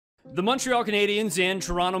The Montreal Canadiens and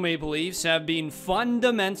Toronto Maple Leafs have been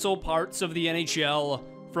fundamental parts of the NHL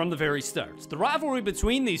from the very start. The rivalry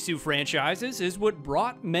between these two franchises is what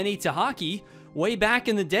brought many to hockey way back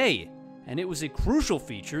in the day, and it was a crucial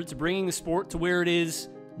feature to bringing the sport to where it is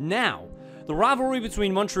now. The rivalry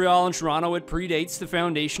between Montreal and Toronto, it predates the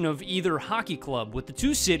foundation of either hockey club, with the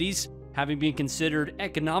two cities having been considered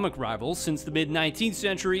economic rivals since the mid-19th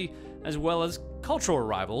century, as well as cultural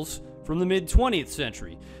rivals from the mid-20th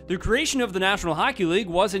century. The creation of the National Hockey League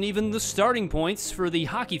wasn't even the starting points for the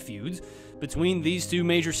hockey feuds between these two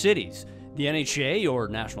major cities. The NHA, or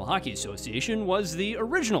National Hockey Association, was the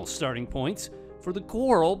original starting point for the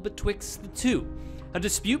quarrel betwixt the two. A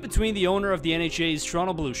dispute between the owner of the NHA's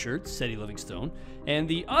Toronto Blue Shirts, Eddie Livingstone, and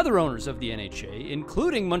the other owners of the NHA,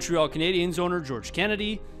 including Montreal Canadiens owner George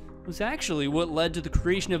Kennedy, was actually what led to the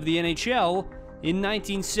creation of the NHL in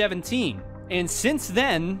 1917. And since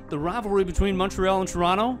then, the rivalry between Montreal and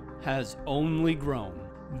Toronto has only grown.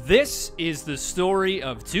 This is the story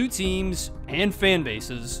of two teams and fan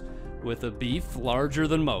bases with a beef larger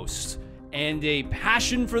than most, and a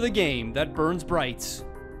passion for the game that burns bright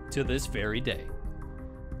to this very day.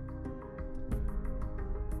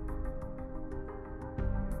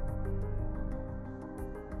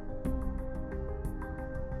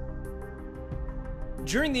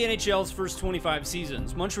 During the NHL's first 25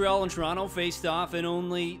 seasons, Montreal and Toronto faced off in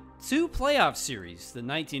only two playoff series, the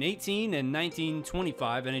 1918 and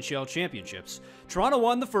 1925 NHL championships. Toronto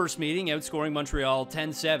won the first meeting, outscoring Montreal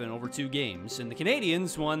 10-7 over 2 games, and the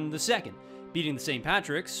Canadiens won the second, beating the St.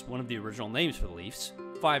 Patricks, one of the original names for the Leafs,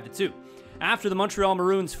 5-2. After the Montreal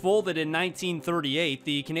Maroons folded in 1938,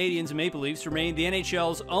 the Canadiens and Maple Leafs remained the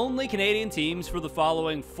NHL's only Canadian teams for the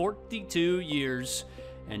following 42 years.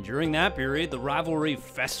 And during that period, the rivalry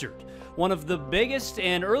festered. One of the biggest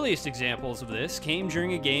and earliest examples of this came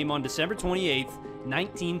during a game on December 28,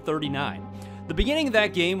 1939. The beginning of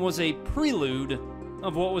that game was a prelude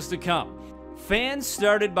of what was to come. Fans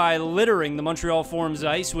started by littering the Montreal Forum's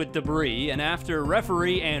ice with debris, and after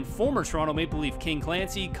referee and former Toronto Maple Leaf King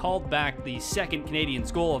Clancy called back the second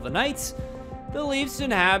Canadiens goal of the night, the Leafs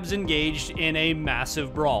and Habs engaged in a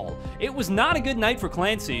massive brawl. It was not a good night for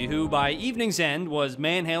Clancy, who by evening's end was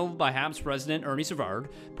manhandled by Habs president Ernie Savard,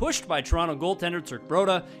 pushed by Toronto goaltender Turk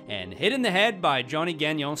Broda, and hit in the head by Johnny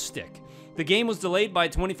Gagnon's stick. The game was delayed by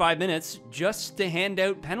 25 minutes just to hand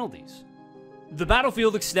out penalties. The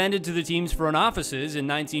battlefield extended to the team's front offices in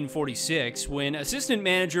 1946 when assistant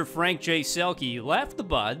manager Frank J. Selke left the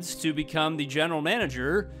Buds to become the general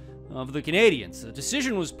manager of the Canadiens. The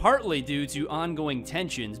decision was partly due to ongoing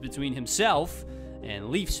tensions between himself and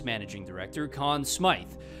Leafs managing director Conn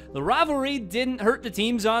Smythe. The rivalry didn't hurt the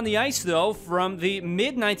teams on the ice, though. From the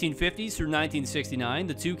mid-1950s through 1969,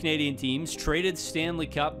 the two Canadian teams traded Stanley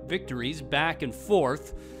Cup victories back and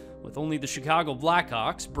forth, with only the Chicago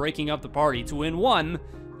Blackhawks breaking up the party to win one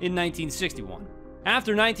in 1961.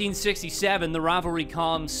 After 1967, the rivalry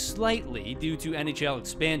calmed slightly due to NHL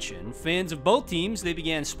expansion. Fans of both teams, they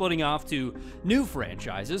began splitting off to new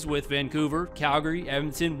franchises, with Vancouver, Calgary,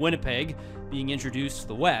 Edmonton, Winnipeg being introduced to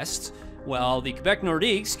the West, while the Quebec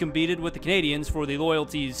Nordiques competed with the Canadiens for the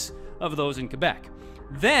loyalties of those in Quebec.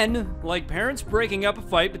 Then, like parents breaking up a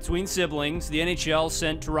fight between siblings, the NHL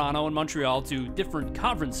sent Toronto and Montreal to different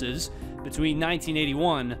conferences between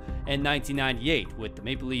 1981 and 1998, with the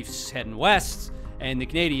Maple Leafs heading west and the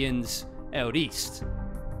Canadiens out east.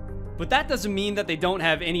 But that doesn't mean that they don't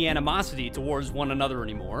have any animosity towards one another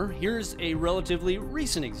anymore. Here's a relatively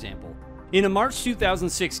recent example. In a March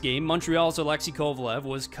 2006 game, Montreal's Alexei Kovalev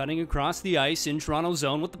was cutting across the ice in Toronto's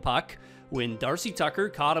zone with the puck when Darcy Tucker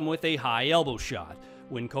caught him with a high elbow shot.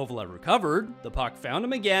 When Kovalev recovered, the puck found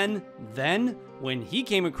him again. Then, when he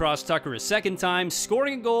came across Tucker a second time,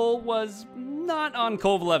 scoring a goal was not on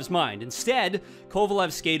Kovalev's mind. Instead,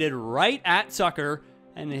 Kovalev skated right at Tucker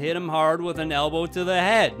and hit him hard with an elbow to the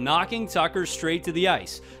head, knocking Tucker straight to the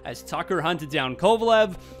ice. As Tucker hunted down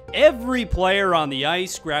Kovalev, every player on the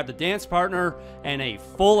ice grabbed a dance partner, and a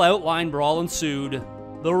full outline brawl ensued.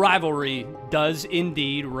 The rivalry does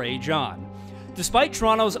indeed rage on. Despite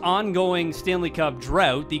Toronto's ongoing Stanley Cup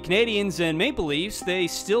drought, the Canadiens and Maple Leafs, they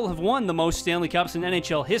still have won the most Stanley Cups in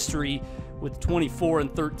NHL history, with 24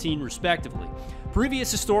 and 13 respectively. Previous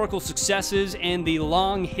historical successes and the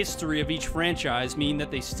long history of each franchise mean that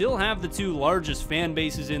they still have the two largest fan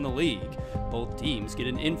bases in the league. Both teams get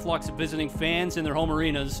an influx of visiting fans in their home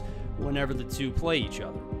arenas whenever the two play each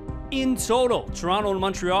other. In total, Toronto and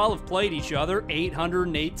Montreal have played each other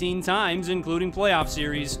 818 times, including playoff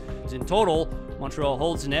series. In total, Montreal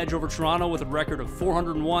holds an edge over Toronto with a record of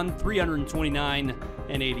 401, 329,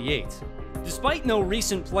 and 88. Despite no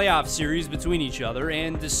recent playoff series between each other,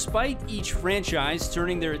 and despite each franchise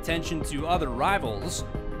turning their attention to other rivals,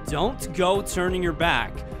 don't go turning your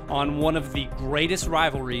back on one of the greatest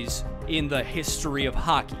rivalries in the history of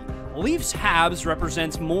hockey. Leafs-Habs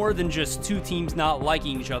represents more than just two teams not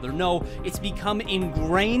liking each other. No, it's become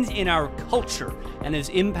ingrained in our culture and has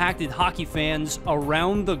impacted hockey fans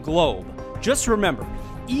around the globe. Just remember,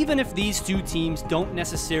 even if these two teams don't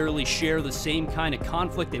necessarily share the same kind of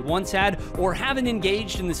conflict they once had or haven't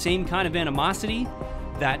engaged in the same kind of animosity,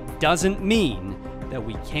 that doesn't mean that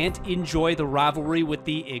we can't enjoy the rivalry with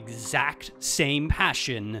the exact same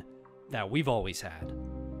passion that we've always had.